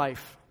unbothered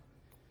life.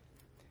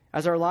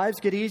 As our lives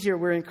get easier,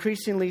 we're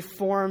increasingly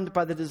formed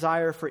by the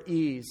desire for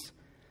ease.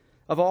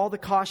 Of all the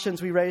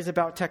cautions we raise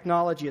about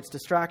technology, its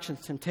distractions,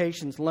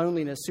 temptations,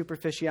 loneliness,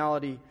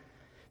 superficiality,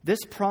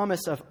 This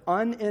promise of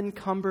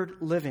unencumbered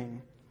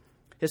living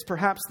is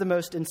perhaps the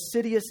most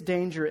insidious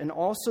danger and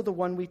also the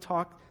one we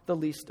talk the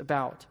least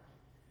about.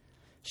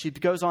 She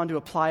goes on to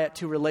apply it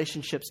to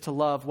relationships, to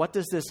love. What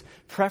does this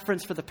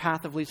preference for the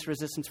path of least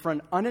resistance, for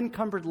an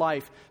unencumbered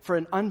life, for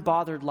an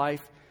unbothered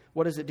life,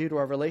 what does it do to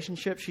our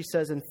relationship? She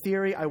says, in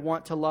theory, I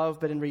want to love,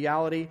 but in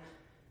reality,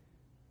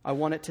 I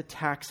want it to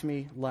tax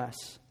me less.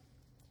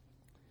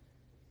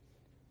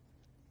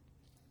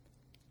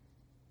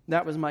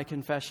 That was my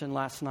confession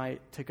last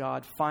night to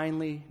God,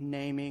 finally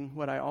naming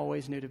what I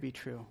always knew to be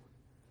true.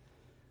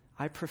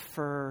 I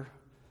prefer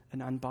an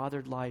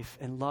unbothered life,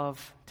 and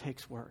love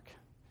takes work.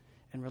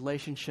 And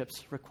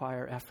relationships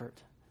require effort.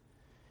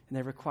 And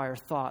they require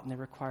thought, and they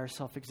require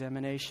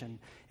self-examination.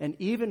 And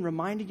even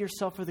reminding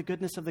yourself of the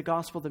goodness of the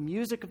gospel, the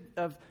music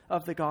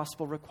of the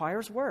gospel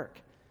requires work.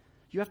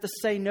 You have to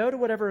say no to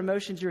whatever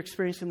emotions you're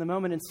experiencing in the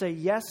moment and say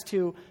yes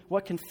to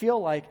what can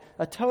feel like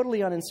a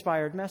totally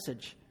uninspired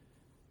message.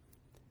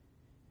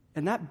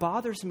 And that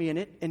bothers me, and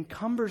it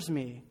encumbers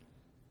me.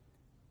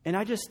 And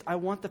I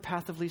want the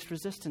path of least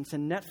resistance.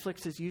 And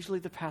Netflix is usually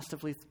the path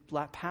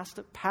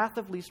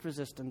of least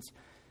resistance.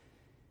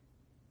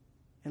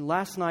 And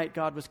last night,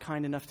 God was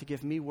kind enough to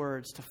give me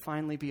words to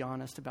finally be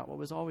honest about what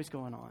was always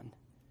going on.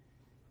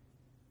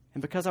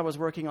 And because I was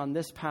working on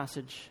this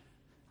passage,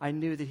 I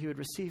knew that He would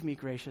receive me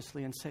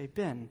graciously and say,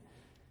 Ben,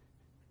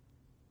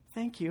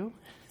 thank you.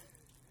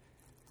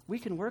 We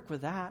can work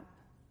with that.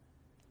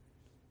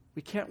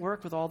 We can't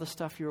work with all the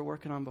stuff you were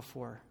working on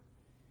before.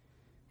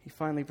 He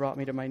finally brought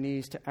me to my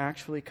knees to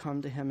actually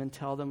come to Him and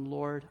tell them,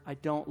 Lord, I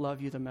don't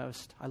love you the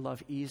most. I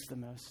love ease the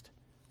most.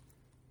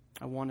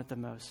 I want it the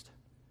most.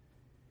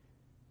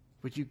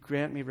 Would you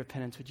grant me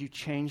repentance? Would you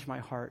change my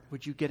heart?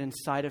 Would you get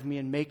inside of me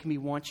and make me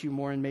want you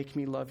more and make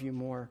me love you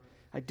more?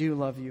 I do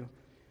love you,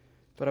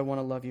 but I want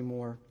to love you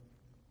more.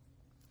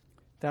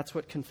 That's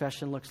what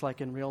confession looks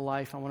like in real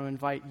life. I want to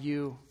invite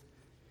you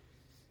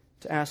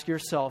to ask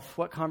yourself,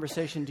 what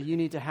conversation do you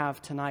need to have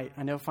tonight?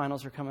 I know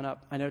finals are coming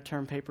up. I know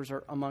term papers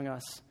are among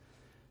us.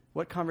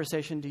 What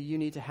conversation do you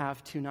need to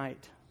have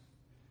tonight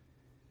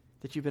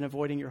that you've been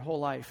avoiding your whole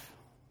life?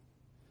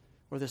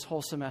 Or this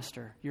whole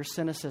semester, your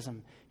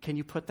cynicism, can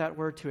you put that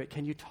word to it?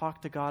 Can you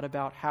talk to God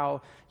about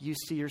how you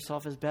see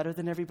yourself as better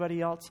than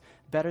everybody else,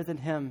 better than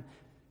Him,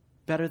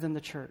 better than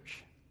the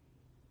church?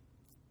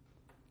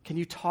 Can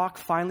you talk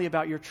finally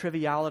about your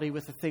triviality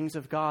with the things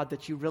of God,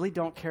 that you really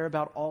don't care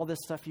about all this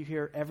stuff you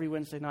hear every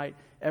Wednesday night,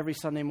 every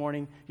Sunday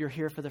morning? You're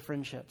here for the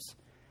friendships.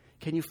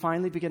 Can you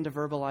finally begin to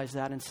verbalize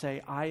that and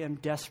say, I am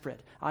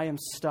desperate, I am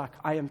stuck,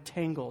 I am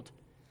tangled,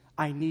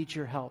 I need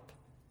your help?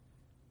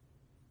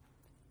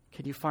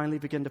 Can you finally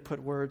begin to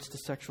put words to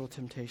sexual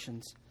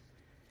temptations?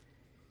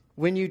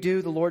 When you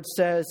do, the Lord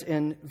says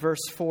in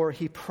verse 4,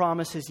 He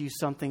promises you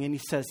something, and He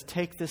says,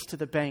 take this to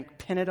the bank,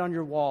 pin it on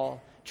your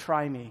wall,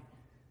 try me.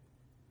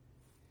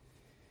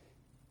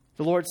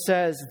 The Lord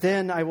says,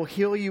 then I will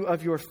heal you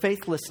of your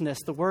faithlessness.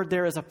 The word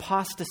there is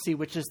apostasy,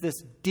 which is this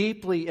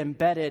deeply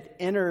embedded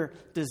inner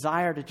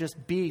desire to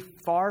just be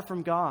far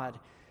from God.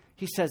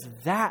 He says,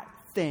 that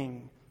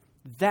thing,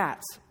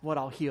 that's what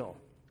I'll heal.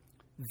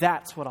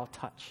 That's what I'll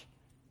touch.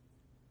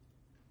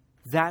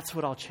 That's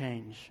what I'll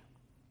change.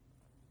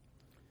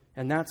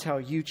 And that's how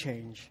you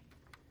change.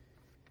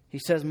 He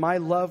says, my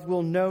love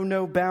will know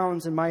no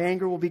bounds and my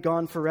anger will be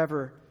gone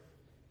forever.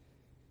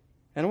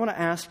 And I want to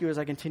ask you as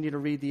I continue to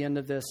read the end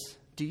of this,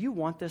 do you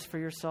want this for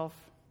yourself?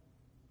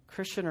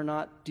 Christian or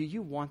not, do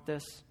you want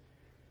this?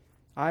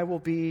 I will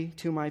be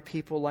to my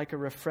people like a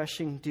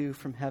refreshing dew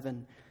from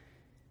heaven.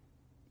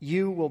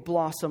 You will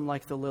blossom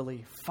like the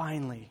lily,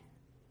 finally.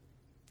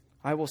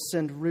 I will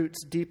send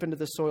roots deep into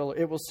the soil.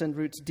 It will send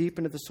roots deep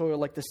into the soil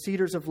like the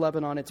cedars of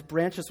Lebanon. Its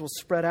branches will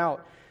spread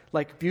out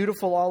like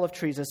beautiful olive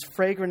trees, as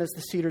fragrant as the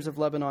cedars of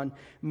Lebanon.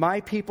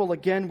 My people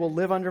again will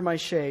live under my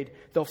shade.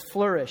 They'll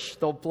flourish.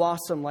 They'll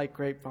blossom like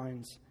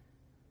grapevines.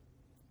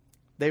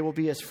 They will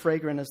be as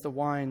fragrant as the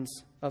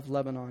wines of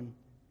Lebanon.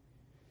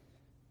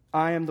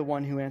 I am the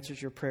one who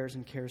answers your prayers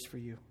and cares for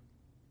you.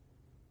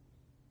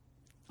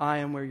 I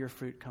am where your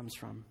fruit comes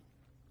from.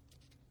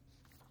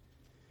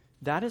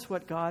 That is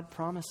what God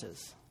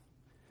promises.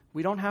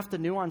 We don't have to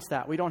nuance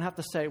that. We don't have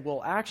to say,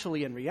 well,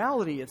 actually, in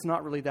reality, it's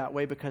not really that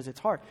way because it's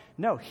hard.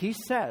 No, He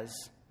says,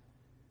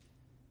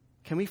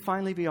 can we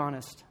finally be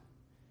honest?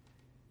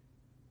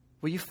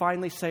 Will you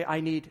finally say, I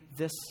need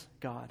this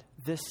God,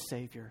 this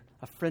Savior,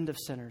 a friend of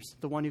sinners,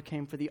 the one who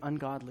came for the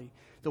ungodly,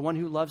 the one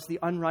who loves the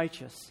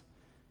unrighteous,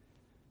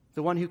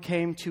 the one who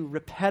came to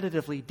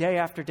repetitively, day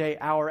after day,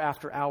 hour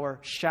after hour,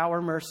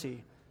 shower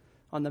mercy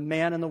on the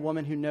man and the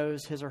woman who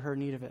knows his or her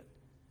need of it.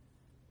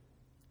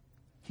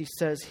 He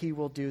says He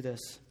will do this.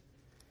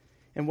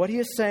 And what He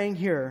is saying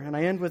here, and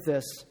I end with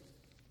this,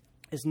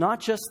 is not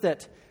just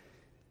that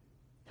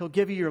He'll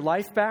give you your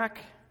life back.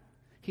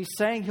 He's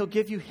saying He'll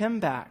give you Him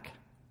back.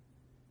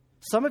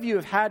 Some of you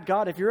have had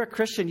God. If you're a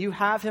Christian, you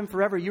have Him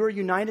forever. You are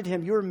united to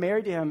Him. You are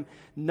married to Him.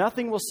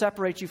 Nothing will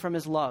separate you from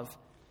His love.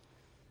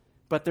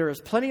 But there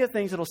is plenty of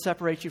things that will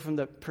separate you from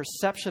the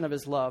perception of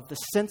His love, the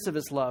sense of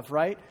His love,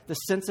 right? The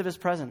sense of His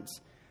presence.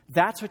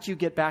 That's what you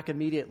get back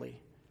immediately,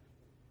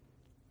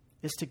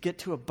 is to get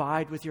to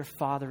abide with your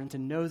Father and to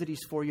know that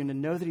He's for you and to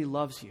know that He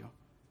loves you.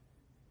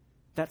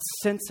 That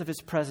sense of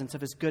His presence,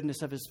 of His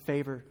goodness, of His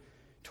favor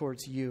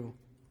towards you,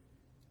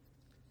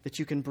 that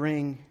you can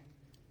bring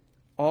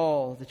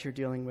all that you're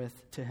dealing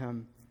with to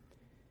Him.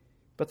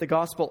 But the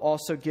gospel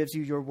also gives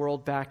you your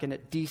world back, and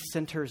it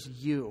decenters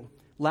you.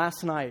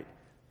 Last night,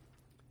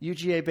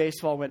 UGA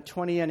baseball went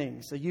 20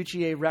 innings, a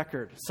UGA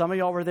record. Some of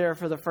y'all were there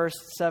for the first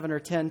 7 or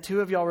 10.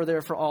 2 of y'all were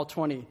there for all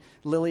 20.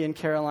 Lily and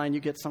Caroline, you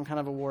get some kind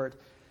of award.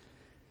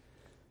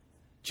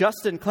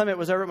 Justin Clement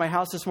was over at my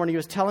house this morning. He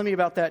was telling me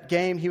about that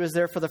game. He was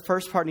there for the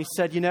first part, and he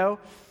said,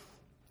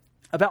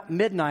 about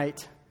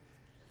midnight,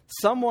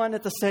 someone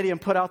at the stadium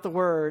put out the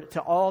word to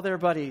all their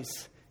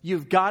buddies,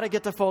 you've got to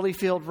get to Foley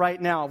Field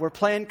right now. We're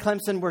playing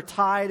Clemson. We're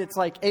tied. It's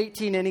like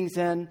 18 innings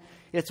in.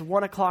 It's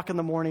 1 o'clock in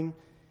the morning.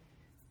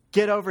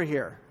 Get over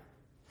here.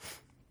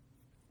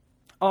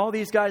 All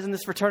these guys in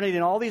this fraternity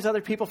and all these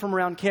other people from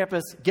around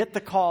campus get the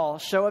call,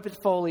 show up at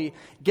Foley,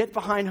 get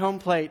behind home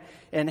plate,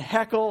 and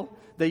heckle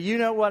the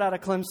you-know-what out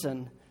of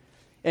Clemson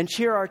and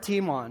cheer our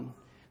team on.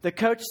 The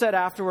coach said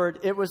afterward,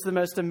 it was the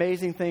most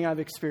amazing thing I've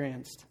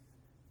experienced.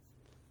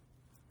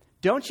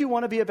 Don't you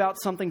want to be about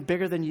something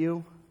bigger than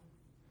you?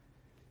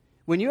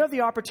 When you have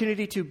the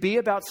opportunity to be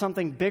about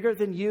something bigger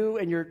than you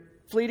and your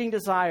fleeting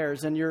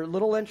desires and your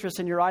little interests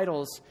and your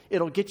idols,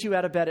 it'll get you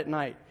out of bed at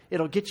night.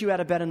 It'll get you out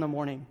of bed in the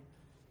morning.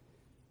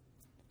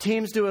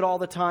 Teams do it all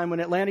the time. When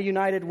Atlanta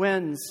United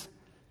wins,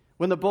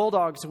 when the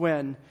Bulldogs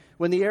win,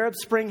 when the Arab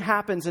Spring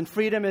happens and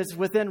freedom is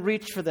within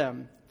reach for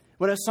them,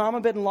 when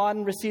Osama bin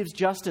Laden receives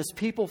justice,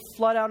 people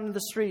flood out into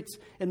the streets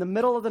in the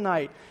middle of the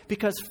night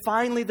because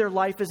finally their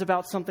life is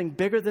about something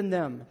bigger than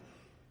them.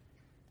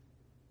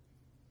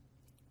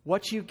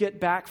 What you get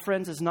back,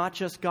 friends, is not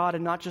just God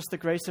and not just the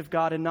grace of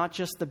God and not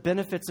just the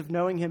benefits of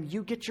knowing Him.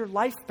 You get your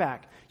life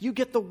back. You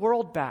get the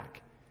world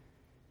back.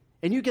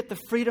 And you get the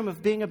freedom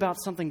of being about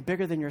something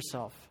bigger than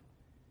yourself.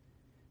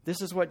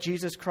 This is what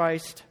Jesus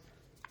Christ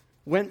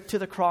went to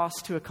the cross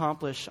to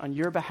accomplish on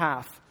your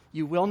behalf.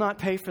 You will not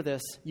pay for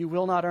this. You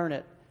will not earn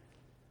it.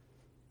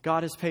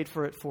 God has paid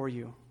for it for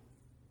you.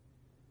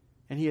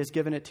 And He has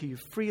given it to you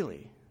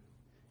freely.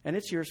 And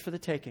it's yours for the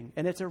taking.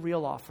 And it's a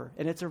real offer.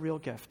 And it's a real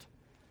gift.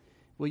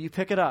 Will you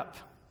pick it up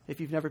if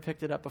you've never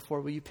picked it up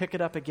before? Will you pick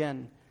it up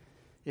again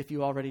if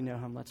you already know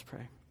Him? Let's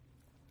pray.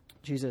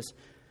 Jesus,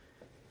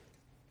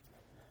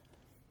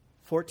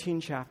 14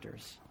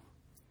 chapters.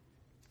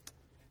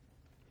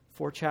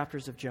 4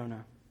 chapters of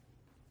Jonah.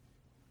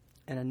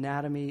 An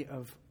anatomy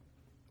of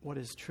what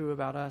is true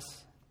about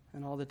us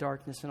and all the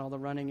darkness and all the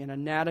running. An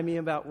anatomy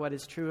about what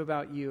is true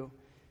about you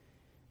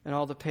and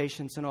all the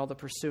patience and all the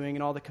pursuing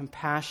and all the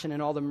compassion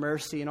and all the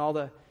mercy and all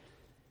the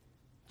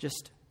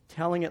just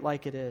telling it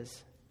like it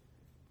is.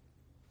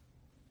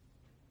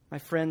 My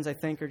friends, I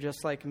think, are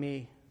just like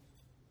me.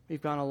 We've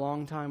gone a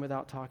long time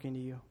without talking to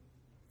you.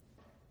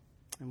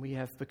 And we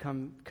have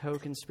become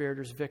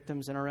co-conspirators,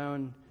 victims in our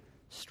own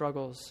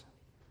struggles.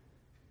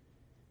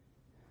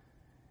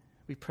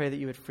 We pray that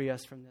you would free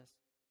us from this.